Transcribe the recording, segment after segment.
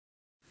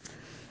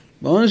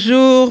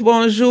Bonjour,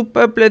 bonjour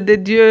peuple de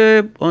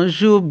Dieu,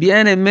 bonjour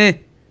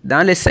bien-aimés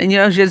dans le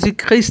Seigneur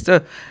Jésus-Christ.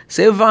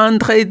 C'est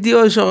vendredi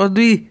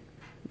aujourd'hui.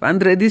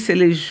 Vendredi, c'est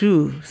le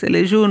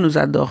jour où nous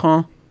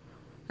adorons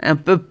un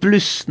peu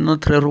plus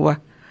notre roi.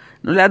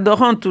 Nous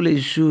l'adorons tous les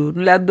jours.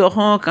 Nous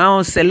l'adorons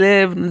quand on se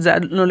lève,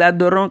 nous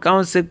l'adorons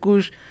quand on se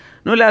couche.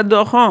 Nous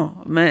l'adorons,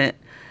 mais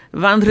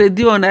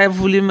vendredi, on a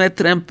voulu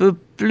mettre un peu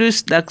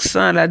plus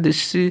d'accent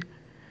là-dessus,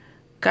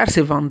 car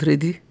c'est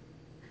vendredi.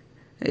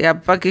 Il n'y a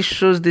pas quelque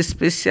chose de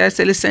spécial.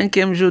 C'est le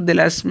 5e jour de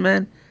la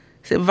semaine.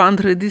 C'est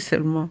vendredi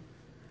seulement.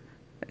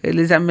 Et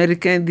les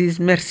Américains disent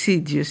merci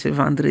Dieu, c'est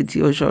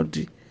vendredi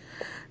aujourd'hui.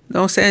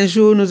 Donc c'est un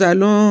jour où nous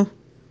allons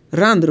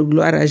rendre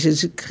gloire à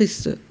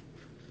Jésus-Christ.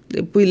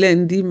 Depuis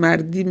lundi,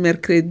 mardi,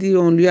 mercredi,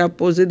 on lui a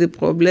posé des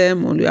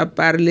problèmes, on lui a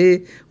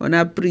parlé, on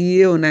a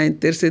prié, on a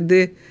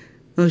intercédé.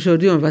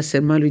 Aujourd'hui, on va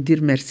seulement lui dire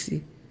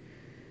merci.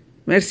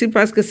 Merci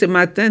parce que ce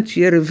matin,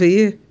 tu es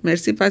réveillé.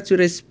 Merci parce que tu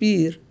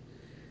respires.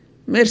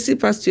 Merci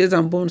parce que tu es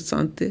en bonne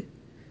santé.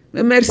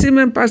 Mais merci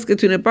même parce que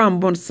tu n'es pas en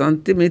bonne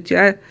santé, mais tu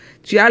as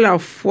la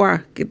foi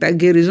que ta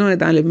guérison est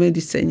dans les mains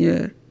du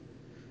Seigneur.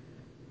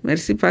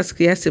 Merci parce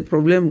qu'il y a ce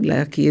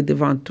problème-là qui est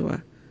devant toi.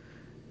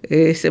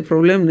 Et ce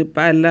problème n'est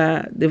pas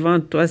là devant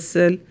toi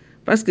seul,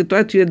 parce que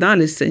toi, tu es dans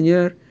le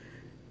Seigneur.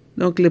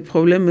 Donc le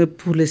problème est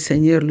pour le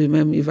Seigneur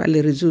lui-même, il va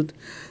le résoudre.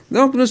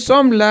 Donc nous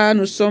sommes là,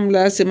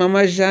 c'est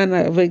Maman Jeanne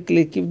avec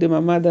l'équipe de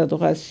Maman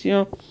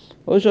d'Adoration.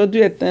 Aujourd'hui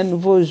est un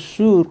nouveau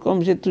jour,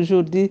 comme j'ai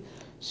toujours dit,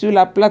 sur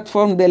la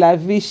plateforme de la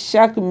vie,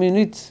 chaque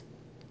minute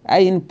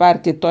a une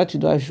part que toi tu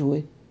dois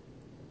jouer.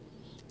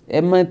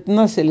 Et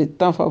maintenant c'est le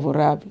temps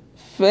favorable.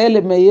 Fais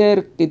le meilleur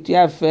que tu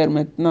as à faire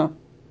maintenant,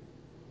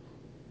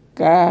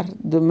 car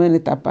demain ne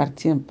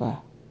t'appartient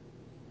pas.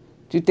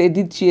 Tu t'es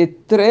dit, tu es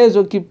très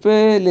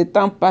occupé, le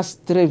temps passe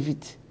très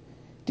vite.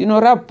 Tu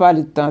n'auras pas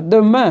le temps.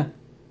 Demain,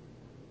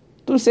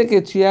 tout ce que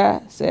tu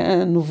as, c'est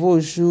un nouveau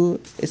jour.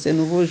 Et ce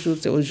nouveau jour,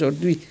 c'est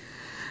aujourd'hui.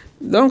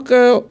 Donc,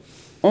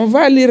 on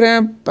va lire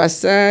un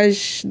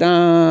passage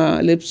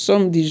dans le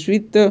psaume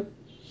 18.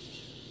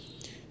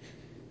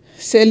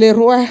 C'est le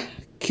roi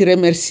qui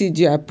remercie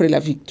Dieu après la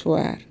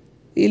victoire.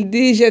 Il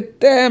dit, je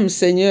t'aime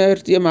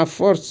Seigneur, tu es ma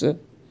force.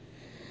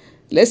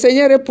 Le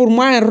Seigneur est pour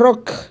moi un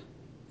roc,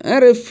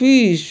 un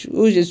refuge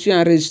où je suis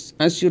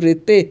en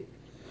sûreté.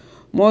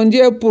 Mon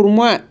Dieu est pour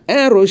moi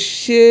un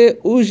rocher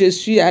où je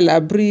suis à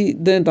l'abri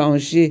d'un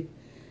danger,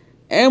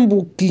 un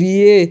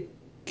bouclier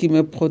qui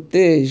me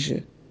protège,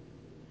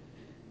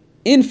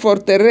 une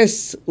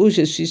forteresse où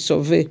je suis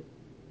sauvé.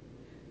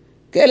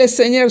 Que le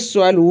Seigneur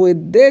soit loué.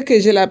 Dès que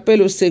je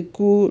l'appelle au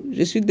secours,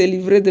 je suis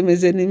délivré de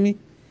mes ennemis.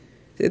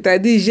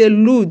 C'est-à-dire, je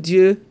loue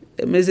Dieu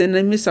et mes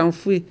ennemis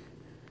s'enfuient.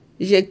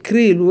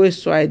 J'écris, loué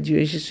soit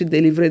Dieu, je suis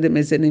délivré de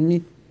mes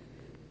ennemis.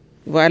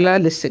 Voilà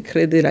le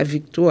secret de la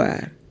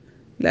victoire.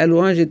 La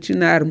louange est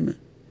une arme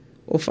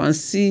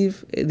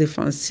offensive et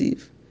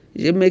défensive.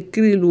 Je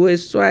m'écris, loué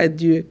soit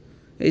Dieu,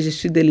 et je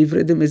suis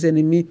délivré de mes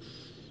ennemis.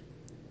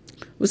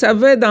 Vous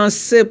savez, dans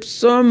ces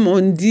psaumes, on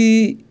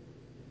dit,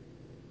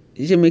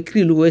 je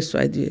m'écris, loué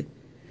soit Dieu.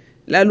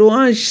 La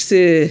louange,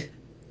 c'est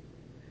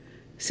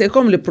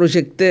comme le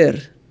projecteur.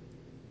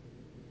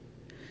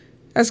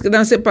 Parce que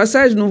dans ce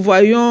passage, nous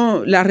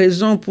voyons la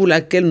raison pour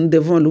laquelle nous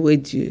devons louer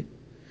Dieu.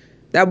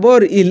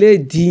 D'abord, il est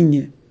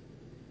digne.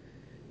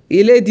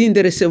 Il est digne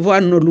de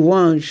recevoir nos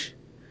louanges.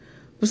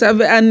 Vous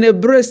savez, en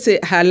hébreu, c'est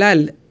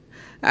halal.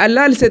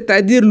 Halal,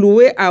 c'est-à-dire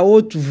louer à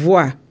haute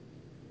voix.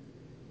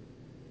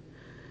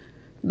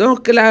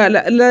 Donc,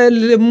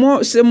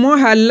 ce mot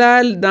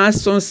halal, dans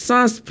son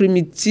sens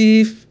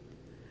primitif,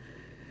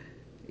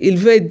 il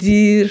veut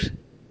dire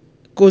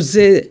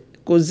causer,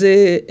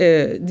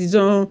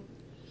 disons,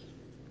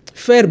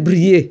 faire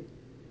briller,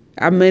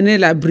 amener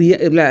la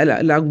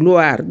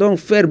gloire. Donc,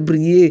 faire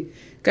briller,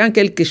 quand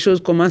quelque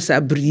chose commence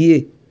à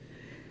briller.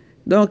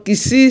 Donc,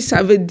 ici,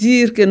 ça veut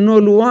dire que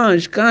nos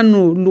louanges, quand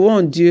nous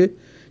louons Dieu,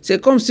 c'est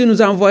comme si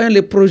nous envoyons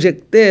les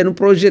projecteurs, nous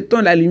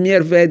projetons la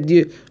lumière vers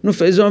Dieu, nous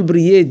faisons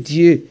briller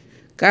Dieu,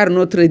 car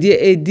notre Dieu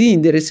est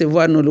digne de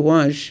recevoir nos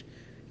louanges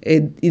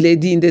et il est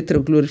digne d'être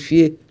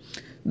glorifié.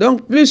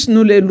 Donc, plus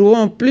nous les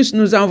louons, plus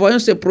nous envoyons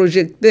ces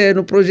projecteurs,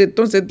 nous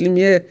projetons cette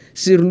lumière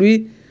sur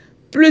lui,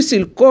 plus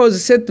il cause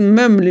cette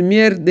même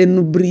lumière de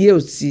nous briller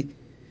aussi,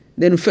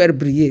 de nous faire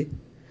briller.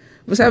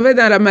 Vous savez,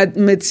 dans la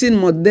médecine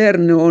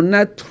moderne, on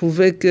a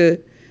trouvé que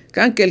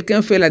quand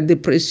quelqu'un fait la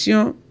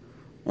dépression,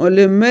 on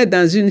le met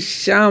dans une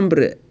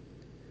chambre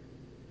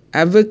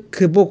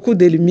avec beaucoup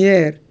de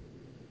lumière.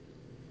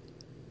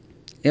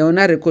 Et on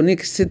a reconnu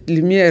que cette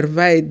lumière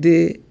va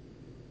aider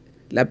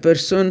la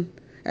personne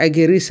à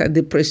guérir sa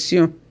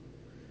dépression.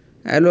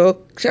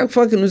 Alors, chaque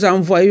fois que nous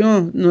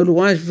envoyons nos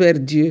louanges vers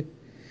Dieu,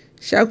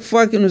 chaque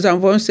fois que nous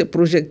envoyons ces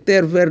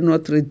projecteurs vers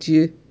notre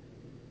Dieu,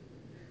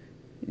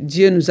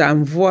 Dieu nous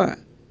envoie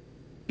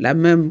la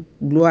même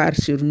gloire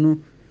sur nous.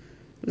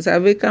 Vous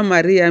savez, quand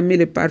Marie a mis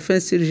le parfum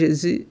sur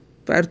Jésus,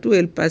 partout où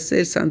elle passait,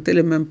 elle sentait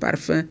le même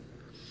parfum.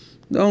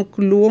 Donc,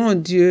 louons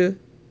Dieu,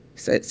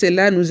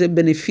 cela nous est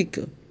bénéfique.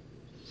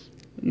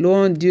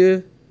 Louons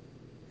Dieu,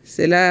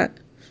 cela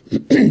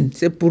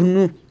C'est pour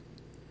nous.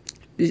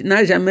 Tu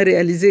n'as jamais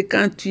réalisé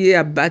quand tu es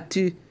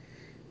abattu,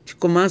 tu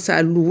commences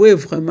à louer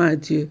vraiment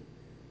Dieu.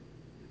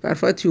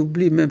 Parfois, tu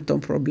oublies même ton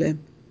problème.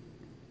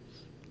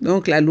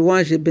 Donc, la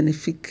louange est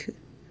bénéfique.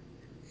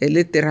 Elle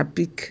est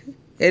thérapique.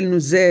 Elle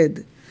nous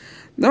aide.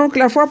 Donc,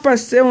 la fois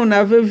passée, on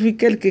avait vu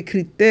quelques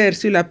critères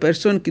sur la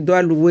personne qui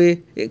doit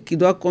louer et qui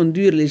doit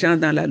conduire les gens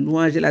dans la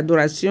louange et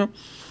l'adoration.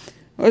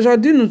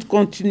 Aujourd'hui, nous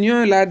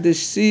continuons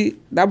là-dessus.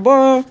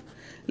 D'abord,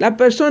 la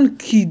personne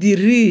qui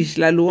dirige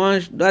la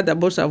louange doit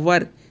d'abord savoir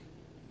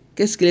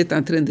qu'est-ce qu'il est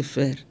en train de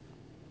faire.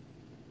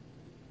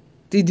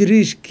 Tu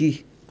diriges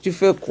qui? Tu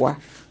fais quoi?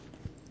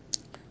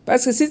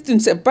 Parce que si tu ne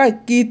sais pas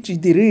qui tu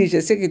diriges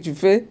et ce que tu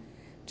fais,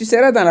 tu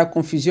seras dans la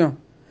confusion.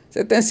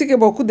 C'est ainsi que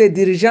beaucoup de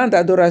dirigeants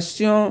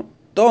d'adoration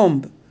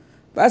tombent.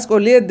 Parce qu'au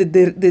lieu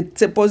de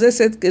se poser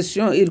cette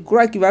question, il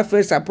croit qu'il va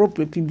faire sa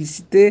propre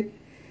publicité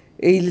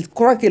et il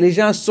croit que les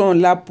gens sont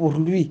là pour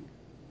lui.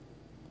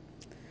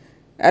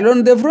 Alors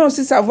nous devrons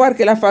aussi savoir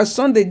que la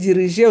façon de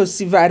diriger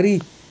aussi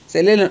varie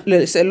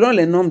selon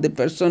le nombre de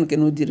personnes que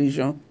nous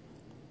dirigeons.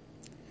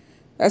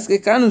 Parce que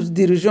quand nous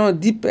dirigeons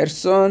 10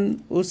 personnes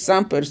ou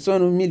 100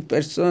 personnes ou 1000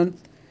 personnes,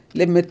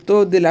 les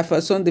méthodes et la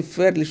façon de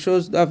faire les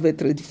choses doivent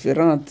être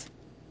différentes.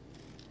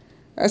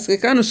 Parce que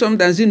quand nous sommes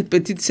dans une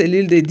petite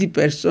cellule de 10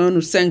 personnes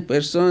ou 5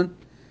 personnes,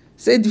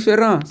 c'est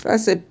différent.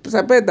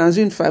 Ça peut être dans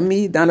une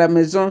famille, dans la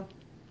maison.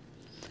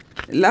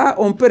 Là,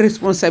 on peut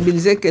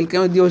responsabiliser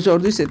quelqu'un. On dit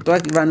aujourd'hui, c'est toi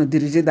qui vas nous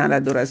diriger dans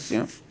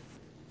l'adoration.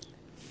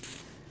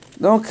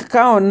 Donc,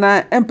 quand on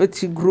a un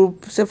petit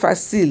groupe, c'est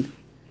facile.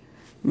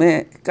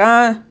 Mais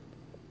quand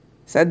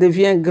ça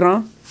devient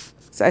grand,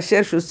 ça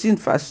cherche aussi une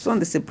façon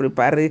de se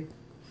préparer.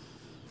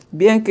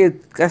 Bien que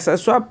ce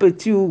soit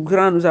petit ou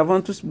grand, nous avons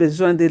tous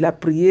besoin de la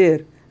prière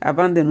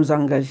avant de nous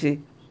engager.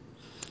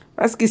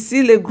 Parce que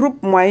si le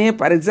groupe moyen,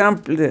 par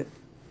exemple,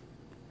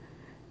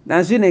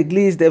 dans une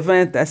église de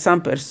 20 à 100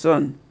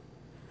 personnes,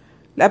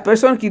 la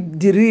personne qui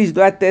dirige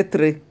doit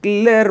être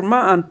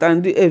clairement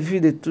entendue et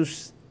vue de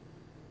tous.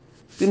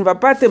 Tu ne vas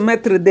pas te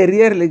mettre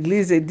derrière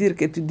l'église et dire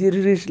que tu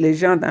diriges les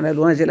gens dans la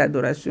louange et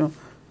l'adoration.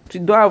 Tu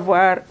dois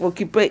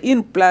occuper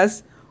une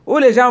place où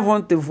les gens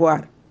vont te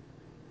voir.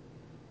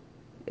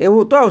 Et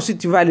où toi aussi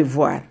tu vas les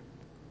voir.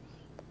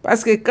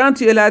 Parce que quand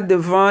tu es là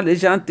devant, les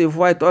gens te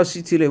voient et toi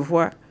aussi tu les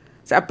vois.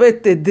 Ça peut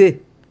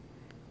t'aider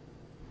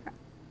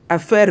à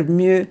faire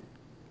mieux,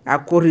 à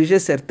corriger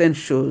certaines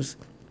choses.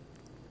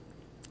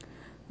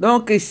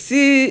 Donc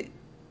ici,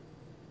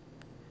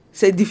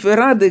 c'est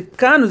différent de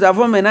quand nous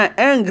avons maintenant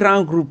un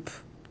grand groupe.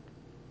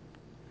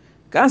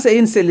 Quand c'est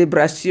une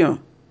célébration,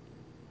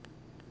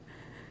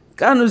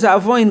 quand nous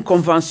avons une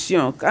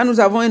convention, quand nous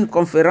avons une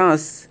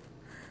conférence,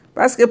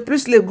 parce que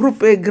plus le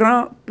groupe est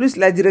grand, plus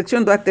la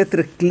direction doit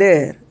être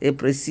claire et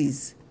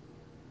précise.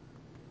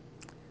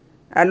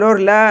 Alors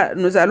là,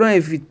 nous allons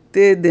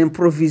éviter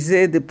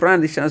d'improviser, de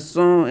prendre des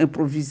chansons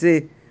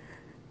improvisées.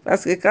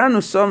 Parce que quand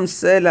nous sommes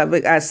seuls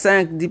à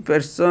 5, 10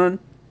 personnes,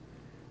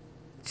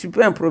 tu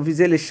peux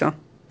improviser les chants.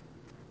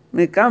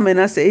 Mais quand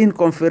maintenant c'est une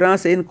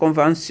conférence et une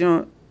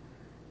convention,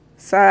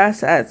 ça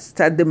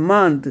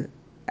demande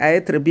à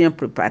être bien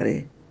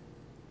préparé.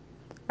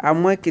 À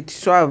moins que tu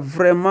sois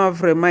vraiment,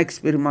 vraiment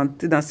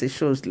expérimenté dans ces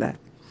choses-là.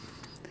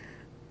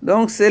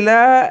 Donc c'est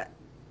là,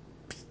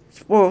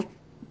 pour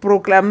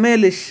proclamer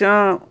les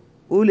chants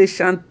ou les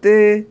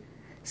chanter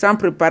sans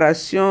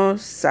préparation,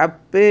 ça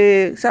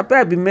peut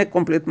abîmer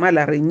complètement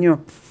la réunion.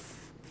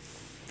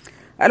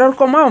 Alors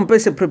comment on peut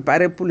se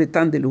préparer pour le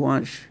temps de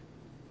louange?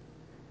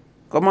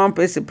 Comment on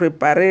peut se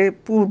préparer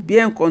pour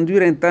bien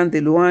conduire un temps de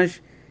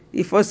louange?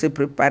 Il faut se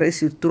préparer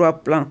sur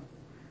 3 plans: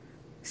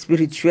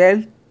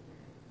 spirituel,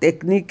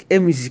 technique et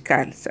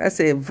musical. Ça,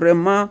 c'est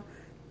vraiment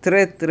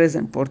très, très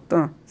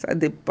important. Ça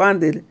dépend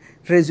des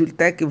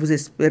résultats que vous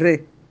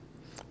espérez.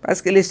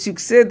 Parce que le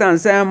succès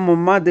dans un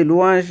moment de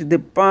louange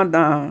dépend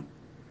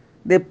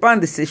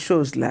de ces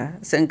choses-là,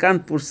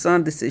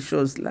 50% de ces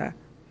choses-là.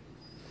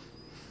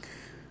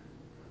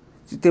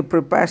 Tu te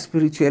prépares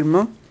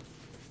spirituellement,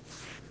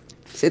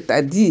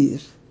 c'est-à-dire,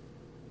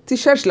 tu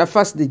cherches la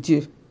face de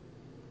Dieu.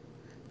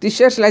 Tu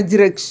cherches la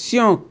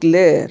direction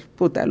claire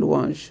pour ta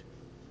louange.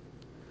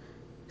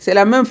 C'est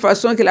la même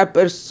façon que la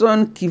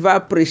personne qui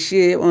va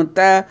prêcher, on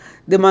t'a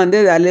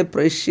demandé d'aller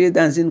prêcher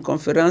dans une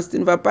conférence. Tu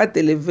ne vas pas te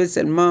lever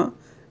seulement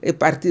et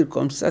partir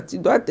comme ça. Tu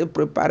dois te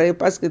préparer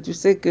parce que tu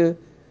sais que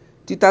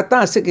tu t'attends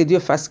à ce que Dieu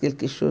fasse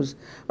quelque chose.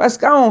 Parce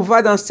que quand on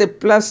va dans ces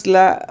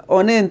places-là,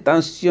 on est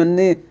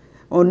intentionné.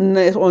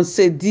 On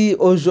s'est dit,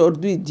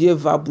 aujourd'hui, Dieu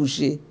va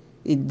bouger.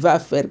 Il va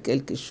faire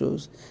quelque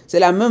chose. C'est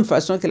la même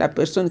façon que la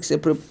personne qui se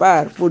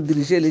prépare pour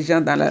diriger les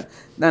gens dans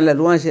la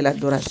louange et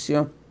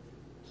l'adoration.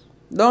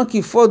 Donc,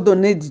 il faut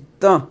donner du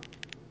temps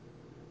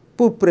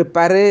pour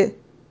préparer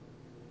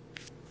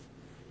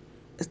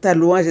ta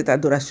louange et ta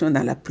adoration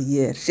dans la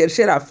prière.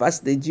 Chercher la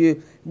face de Dieu.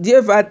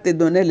 Dieu va te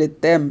donner le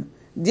thème.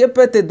 Dieu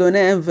peut te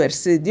donner un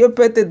verset. Dieu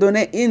peut te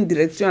donner une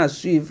direction à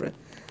suivre.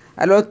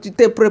 Alors, tu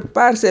te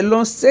prépares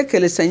selon ce que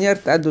le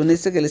Seigneur t'a donné,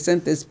 ce que le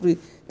Saint-Esprit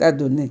t'a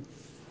donné.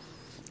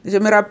 Je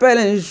me rappelle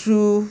un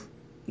jour,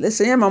 Le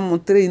Seigneur m'a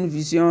montré une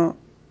vision.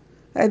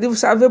 Il a dit, vous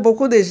savez,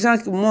 beaucoup de gens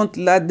qui montent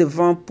là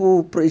devant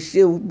pour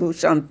prêcher ou pour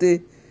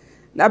chanter,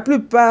 la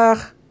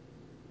plupart,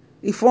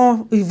 ils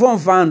vont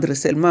vendre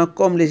seulement,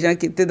 comme les gens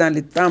qui étaient dans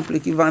les temples,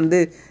 qui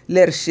vendaient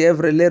leurs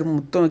chèvres, leurs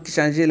moutons, qui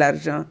changeaient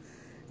l'argent.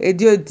 Et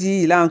Dieu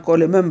dit, il a encore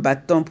le même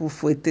bâton pour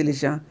fouetter les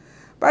gens.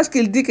 Parce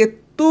qu'il dit que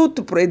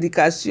toute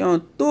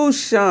prédication, tout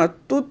chant,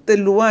 toute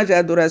louange et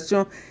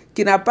adoration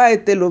qui n'a pas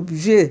été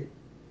l'objet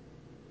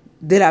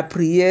de la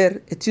prière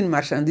est une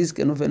marchandise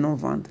que nous venons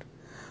vendre.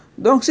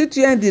 Donc si tu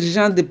es un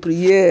dirigeant de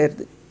prière,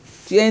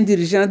 tu es un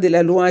dirigeant de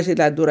la louange et de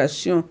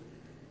l'adoration,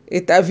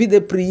 et ta vie de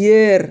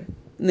prière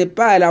n'est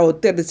pas à la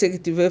hauteur de ce que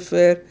tu veux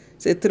faire,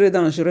 c'est très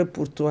dangereux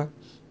pour toi.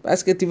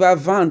 Parce que tu vas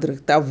vendre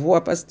ta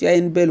voix, parce que tu as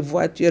une belle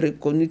voix, tu es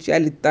reconnu, tu as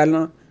le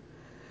talent,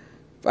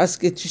 parce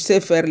que tu sais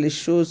faire les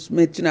choses,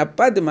 mais tu n'as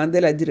pas demandé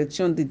la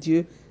direction de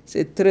Dieu,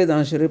 c'est très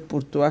dangereux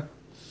pour toi.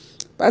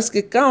 Parce que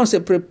quand on se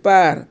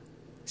prépare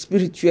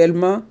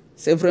spirituellement,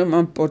 c'est vraiment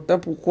important.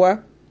 Pourquoi?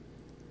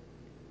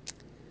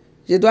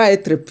 Je dois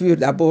être pur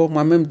d'abord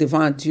moi-même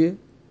devant Dieu.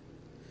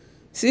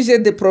 Si j'ai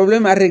des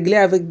problèmes à régler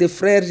avec des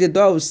frères, je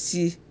dois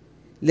aussi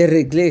les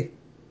régler.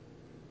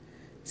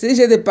 Si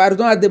j'ai des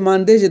pardons à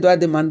demander, je dois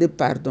demander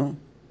pardon.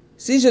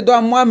 Si je dois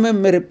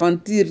moi-même me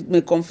repentir, me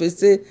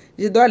confesser,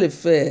 je dois le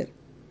faire.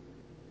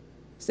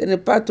 Ce n'est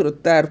pas trop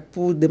tard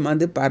pour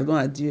demander pardon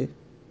à Dieu.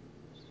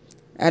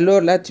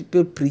 Alors là, tu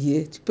peux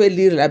prier, tu peux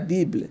lire la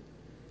Bible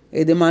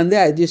et demander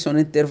à Dieu son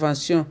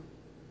intervention.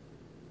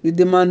 Lui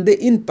demander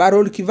une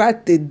parole qui va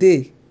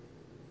t'aider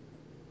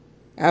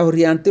à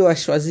orienter ou à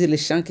choisir les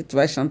chants que tu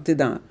vas chanter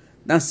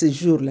dans ces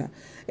jours-là.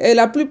 Et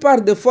la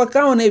plupart des fois,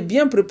 quand on est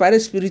bien préparé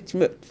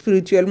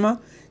spirituellement,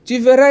 tu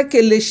verras que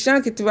les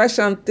chants que tu vas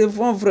chanter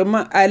vont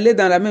vraiment aller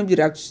dans la même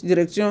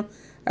direction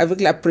avec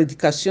la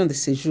prédication de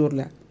ces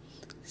jours-là.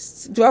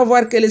 Tu vas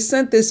voir que le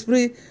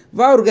Saint-Esprit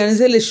va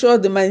organiser les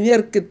choses de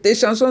manière que tes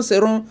chansons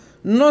seront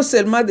non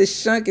seulement des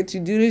chants que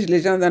tu diriges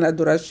les gens dans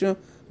l'adoration,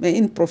 mais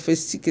une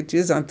prophétie que tu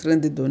es en train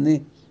de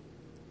donner.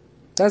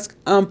 Parce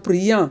qu'en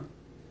priant,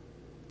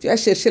 tu as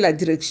cherché la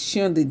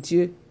direction de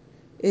Dieu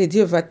et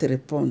Dieu va te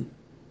répondre.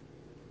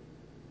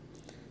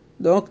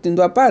 Donc, tu ne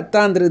dois pas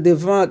attendre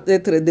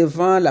d'être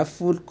devant la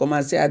foule,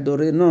 commencer à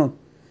adorer. Non,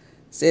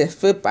 c'est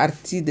fait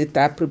partie de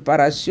ta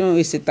préparation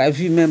et c'est ta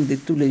vie même de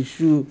tous les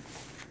jours.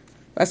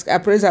 Parce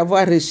qu'après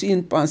avoir reçu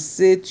une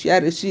pensée, tu as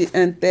reçu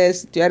un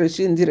test, tu as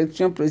reçu une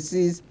direction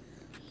précise,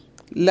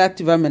 là,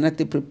 tu vas maintenant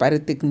te préparer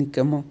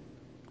techniquement.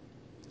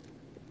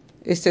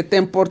 Et c'est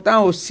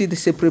important aussi de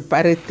se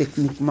préparer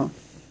techniquement.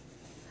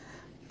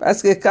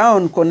 Parce que quand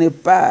on ne connaît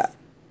pas,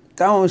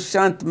 quand on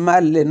chante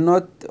mal les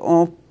notes,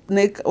 on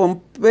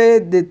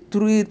peut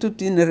détruire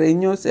toute une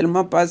réunion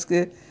seulement parce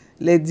que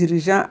les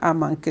dirigeants ont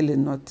manqué les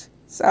notes.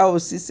 Ça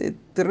aussi, c'est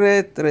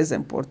très, très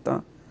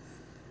important.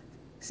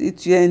 Si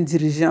tu es un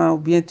dirigeant ou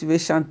bien tu veux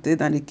chanter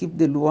dans l'équipe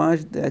de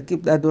louange, dans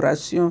l'équipe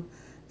d'adoration,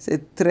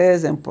 c'est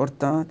très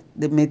important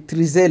de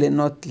maîtriser les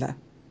notes là.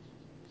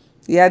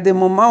 Il y a des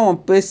moments où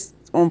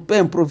on peut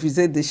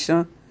improviser des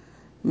chants,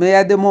 mais il y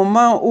a des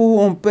moments où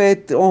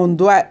on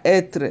doit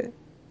être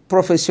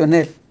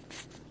professionnel.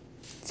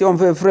 Si on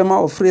veut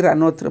vraiment offrir à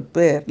notre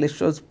Père les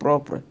choses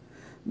propres.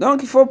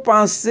 Donc il faut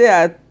penser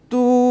à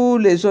tous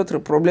les autres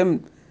problèmes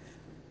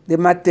de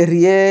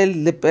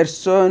matériel, les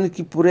personnes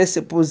qui pourraient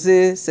se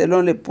poser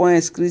selon les points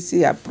inscrits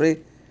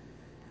ci-après.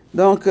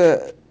 Donc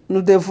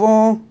nous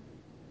devons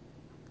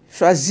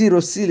choisir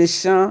aussi les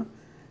chants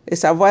et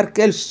savoir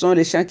quels sont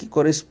les chants qui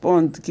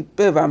correspondent, qui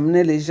peuvent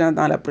amener les gens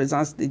dans la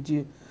présence de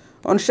Dieu.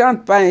 On ne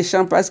chante pas un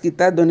chant parce qu'il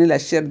t'a donné la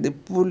chair de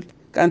poule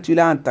quand tu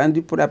l'as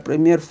entendu pour la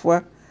première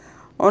fois.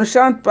 On ne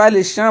chante pas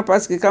les chants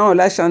parce que quand on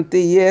l'a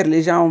chanté hier,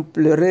 les gens ont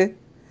pleuré.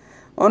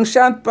 On ne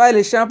chante pas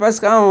les chants parce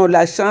que quand on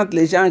la chante,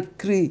 les gens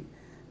crient.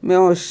 Mais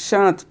on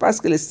chante parce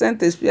que le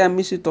Saint-Esprit a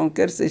mis sur ton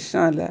cœur ces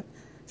chants-là.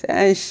 C'est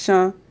un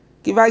chant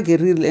qui va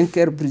guérir un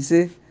cœur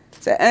brisé.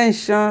 C'est un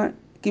chant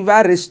qui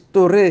va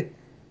restaurer.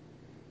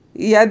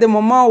 Il y a des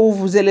moments où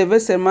vous élevez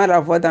seulement la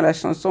voix dans la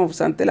chanson, vous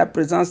sentez la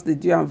présence de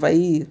Dieu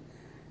envahir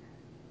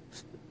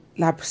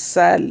la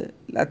salle,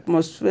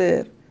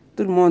 l'atmosphère,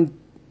 tout le monde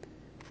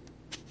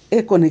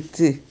est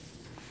connecté.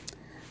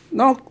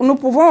 Donc, nous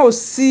pouvons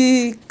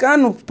aussi, quand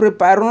nous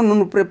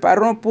nous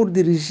préparons pour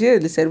diriger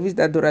le service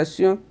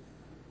d'adoration,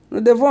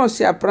 nous devons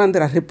aussi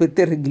apprendre à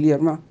répéter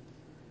régulièrement.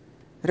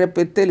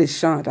 Répéter les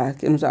chants là,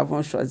 que nous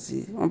avons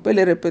choisis. On peut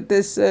les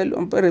répéter seul,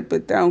 on peut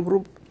répéter en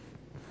groupe.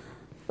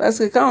 Parce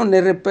que quand on ne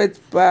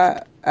répète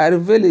pas,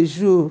 arriver le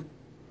jour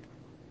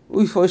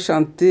où il faut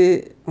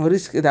chanter, on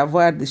risque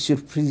d'avoir des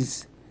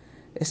surprises.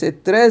 Et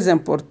c'est très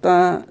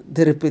important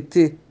de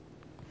répéter.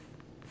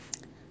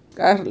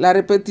 Car la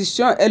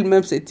répétition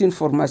elle-même, c'est une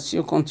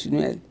formation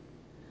continuelle.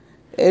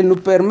 Elle nous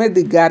permet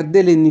de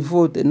garder le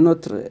niveau de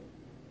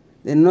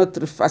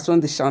notre façon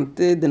de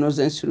chanter, de nos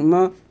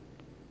instruments.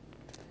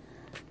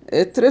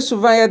 Et très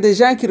souvent, il y a des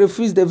gens qui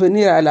refusent de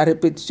venir à la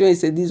répétition et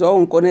se disent, oh,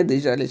 on connaît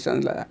déjà les chants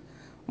là.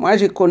 Moi,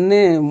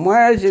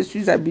 je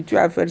suis habitué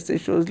à faire ces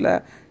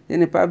choses-là. Je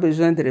n'ai pas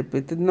besoin de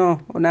répéter. Non,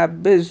 on a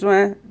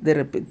besoin de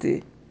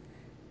répéter.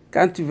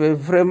 Quand tu veux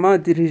vraiment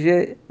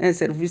diriger un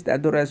service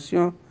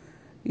d'adoration,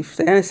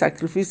 c'est un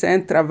sacrifice, c'est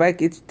un travail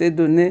que tu t'es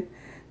donné,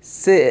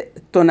 c'est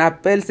ton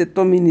appel, c'est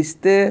ton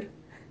ministère.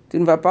 Tu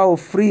ne vas pas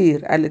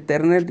offrir à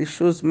l'Éternel des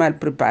choses mal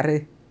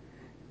préparées.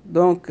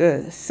 Donc,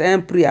 c'est un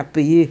prix à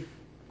payer.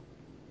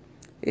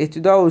 Et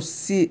tu dois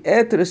aussi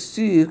être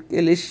sûr que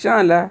les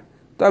chants là,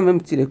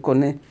 toi-même tu les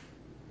connais.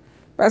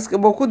 Parce que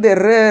beaucoup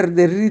d'erreurs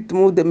de rythme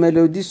ou de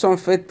mélodies sont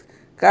faites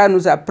car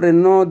nous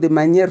apprenons de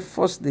manière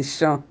fausse des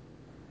chants.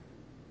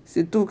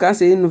 Surtout quand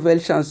c'est une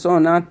nouvelle chanson,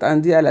 on a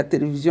entendu à la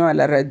télévision, à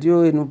la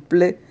radio et nous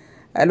plaît,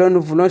 alors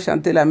nous voulons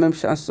chanter la même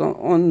chanson.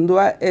 On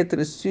doit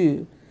être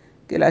sûr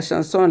que la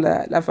chanson,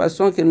 la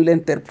façon que nous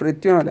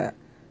l'interprétions, là,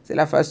 c'est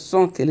la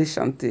façon qu'elle est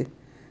chantée.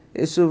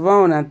 Et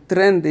souvent, on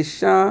entraîne des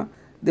chants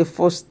de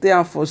fausseté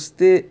en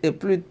fausseté et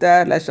plus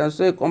tard, la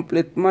chanson est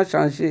complètement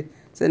changée.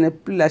 Ce n'est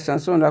plus la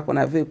chanson là qu'on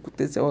avait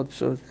écoutée, c'est autre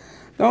chose.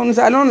 Donc, nous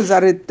allons nous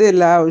arrêter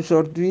là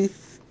aujourd'hui.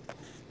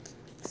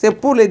 C'est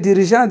pour les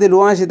dirigeants de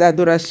louanges et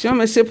d'adoration,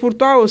 mais c'est pour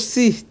toi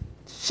aussi.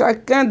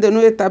 Chacun de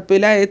nous est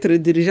appelé à être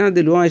dirigeant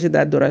de louanges et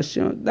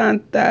d'adoration dans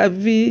ta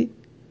vie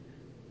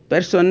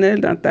personnelle,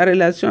 dans ta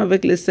relation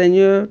avec le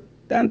Seigneur,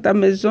 dans ta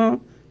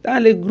maison,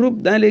 dans les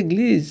groupes, dans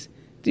l'église.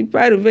 Tu peux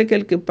arriver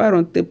quelque part,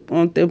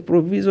 on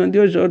t'improvise, on dit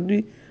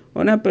aujourd'hui,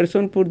 on n'a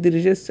personne pour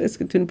diriger, est-ce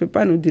que tu ne peux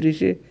pas nous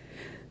diriger?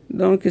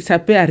 Donc ça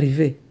peut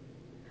arriver.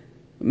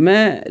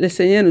 Mais le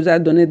Seigneur nous a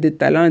donné des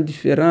talents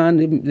différents,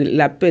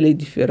 l'appel est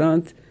différent.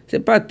 Ce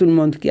n'est pas tout le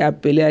monde qui est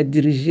appelé à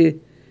diriger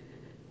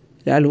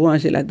la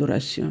louange et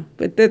l'adoration.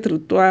 Peut-être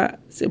toi,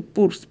 c'est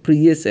pour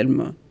prier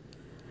seulement.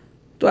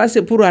 Toi,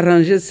 c'est pour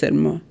arranger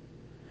seulement.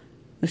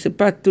 Mais ce n'est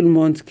pas tout le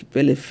monde qui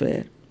peut le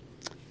faire.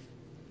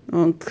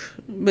 Donc,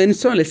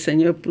 bénissons le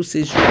Seigneur pour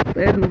ces jours.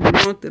 Père, nous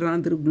voulons te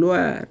rendre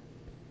gloire.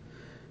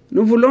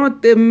 Nous voulons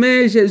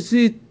t'aimer,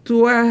 Jésus,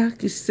 toi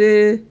qui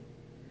sais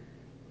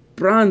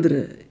prendre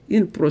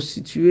une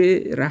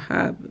prostituée,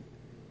 Rahab,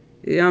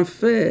 et en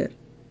faire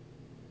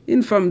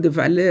une femme de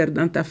valeur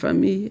dans ta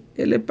famille.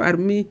 Elle est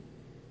parmi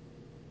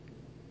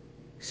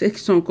ceux qui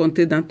sont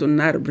comptés dans ton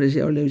arbre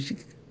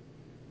généalogique.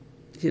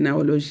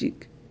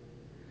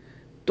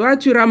 Toi,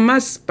 tu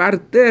ramasses par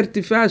terre,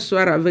 tu fais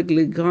asseoir avec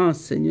les grands,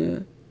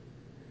 Seigneur.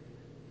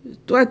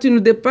 Toi, tu nous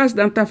dépasses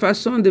dans ta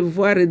façon de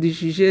voir et de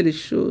juger les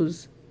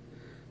choses.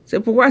 C'est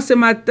pourquoi ce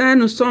matin,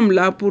 nous sommes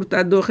là pour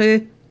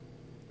t'adorer.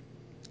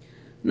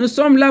 Nous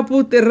sommes là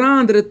pour te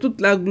rendre toute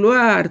la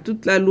gloire,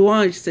 toute la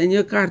louange,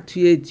 Seigneur, car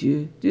tu es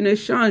Dieu. Tu ne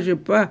changes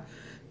pas.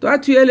 Toi,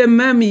 tu es le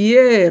même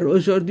hier,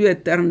 aujourd'hui,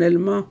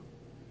 éternellement.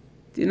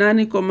 Tu n'as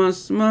ni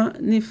commencement,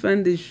 ni fin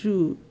de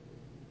jour.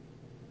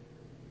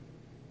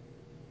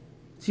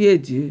 Tu es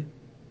Dieu.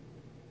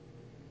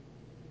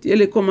 Tu es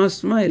le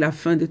commencement et la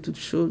fin de toutes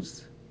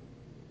choses.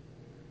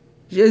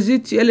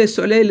 Jésus, tu es le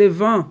soleil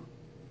levant.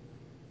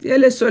 Tu es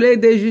le soleil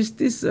de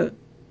justice.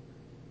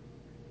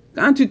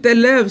 Quand tu te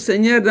lèves,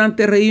 Seigneur, dans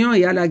tes rayons,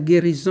 il y a la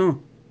guérison.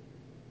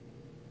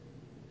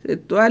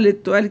 C'est toi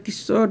l'étoile qui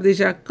sort de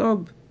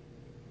Jacob.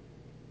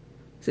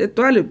 C'est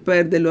toi le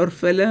père de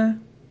l'orphelin.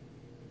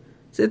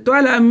 C'est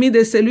toi l'ami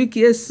de celui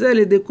qui est seul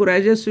et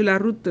découragé sur la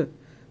route.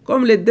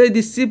 Comme les deux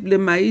disciples de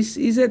Maïs,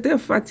 ils étaient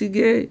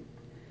fatigués.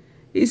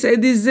 Ils se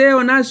disaient,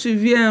 on a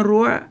suivi un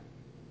roi,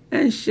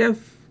 un chef,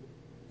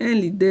 un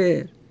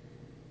leader.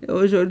 Et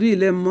aujourd'hui,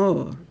 il est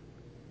mort.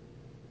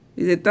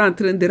 Ils étaient en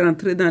train de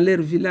rentrer dans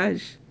leur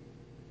village.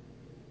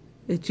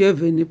 Et tu es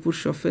venu pour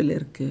chauffer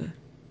leur cœur.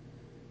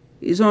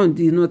 Ils ont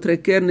dit, notre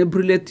cœur ne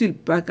brûlait-il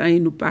pas quand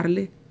il nous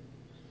parlait?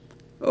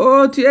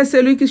 Oh, tu es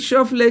celui qui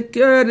chauffe les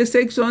cœurs de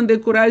ceux qui sont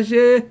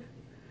découragés.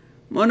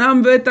 Mon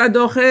âme veut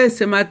t'adorer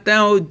ce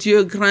matin, oh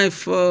Dieu grand et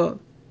fort.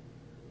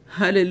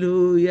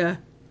 Alléluia.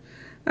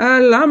 À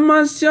la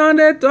mention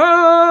de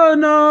ton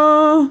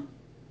nom,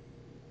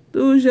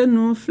 tout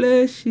genou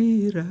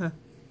fléchira.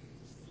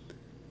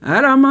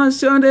 À la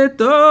mention de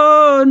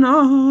ton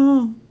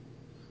nom,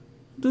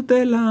 toute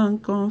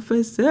langue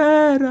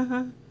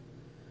confessera.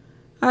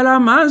 À la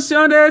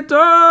mention de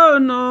ton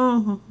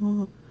nom,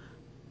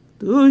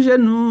 tout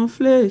genou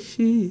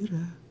fléchira.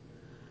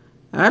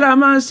 À la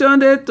mention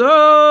de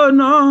ton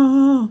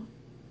nom,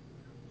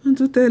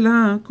 toute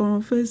langue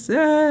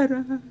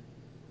confessera.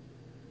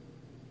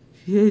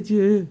 Tu es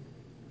Dieu,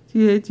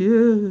 tu es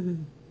Dieu,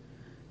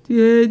 tu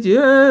es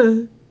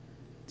Dieu,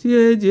 tu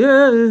es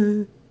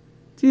Dieu,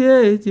 tu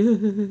es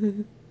Dieu.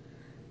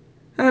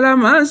 À la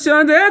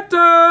mention de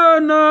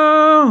ton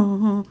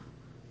nom,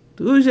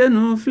 tout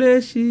genou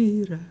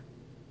fléchira.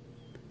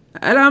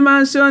 À la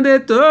mention de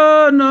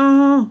ton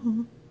nom,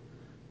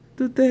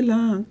 toute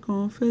langue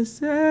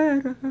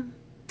confessera.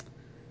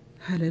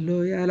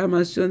 Alléluia, à la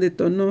mention de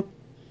ton nom.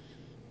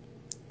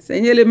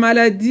 Seigneur, les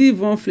maladies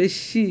vont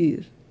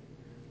fléchir.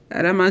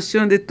 À la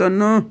mention de ton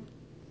nom,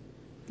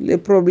 les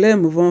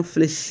problèmes vont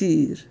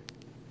fléchir.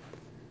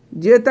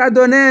 Dieu t'a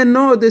donné un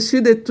nom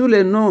au-dessus de tous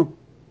les noms.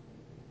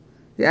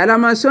 Et à la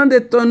mention de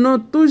ton nom,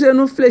 tous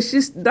genoux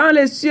fléchissent dans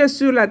les cieux,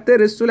 sur la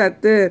terre et sous la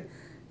terre.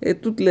 Et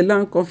toutes les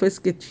langues confessent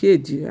que tu es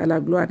Dieu, à la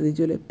gloire de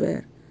Dieu le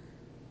Père.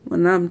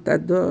 Mon âme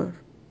t'adore.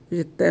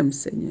 Je t'aime,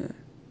 Seigneur.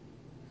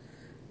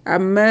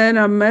 Amen,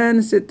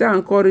 amen. C'était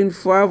encore une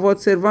fois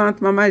votre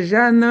servante, Maman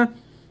Jeanne.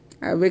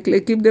 Avec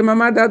l'équipe de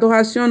Maman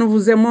d'Adoration, nous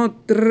vous aimons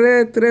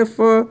très, très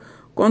fort.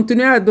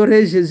 Continuez à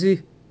adorer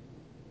Jésus.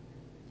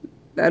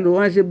 La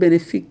louange est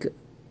bénéfique.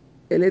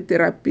 Elle est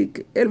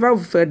thérapique. Elle va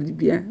vous faire du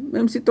bien.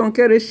 Même si ton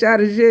cœur est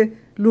chargé,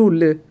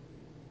 loue-le.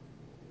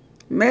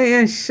 Mets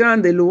un chant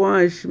de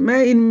louange.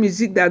 Mets une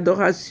musique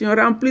d'adoration.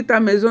 Remplis ta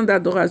maison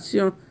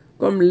d'adoration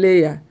comme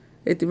Léa.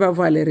 Et tu vas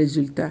voir les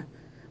résultats.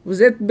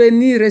 Vous êtes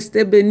bénis,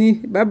 restez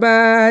bénis. Bye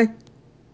bye.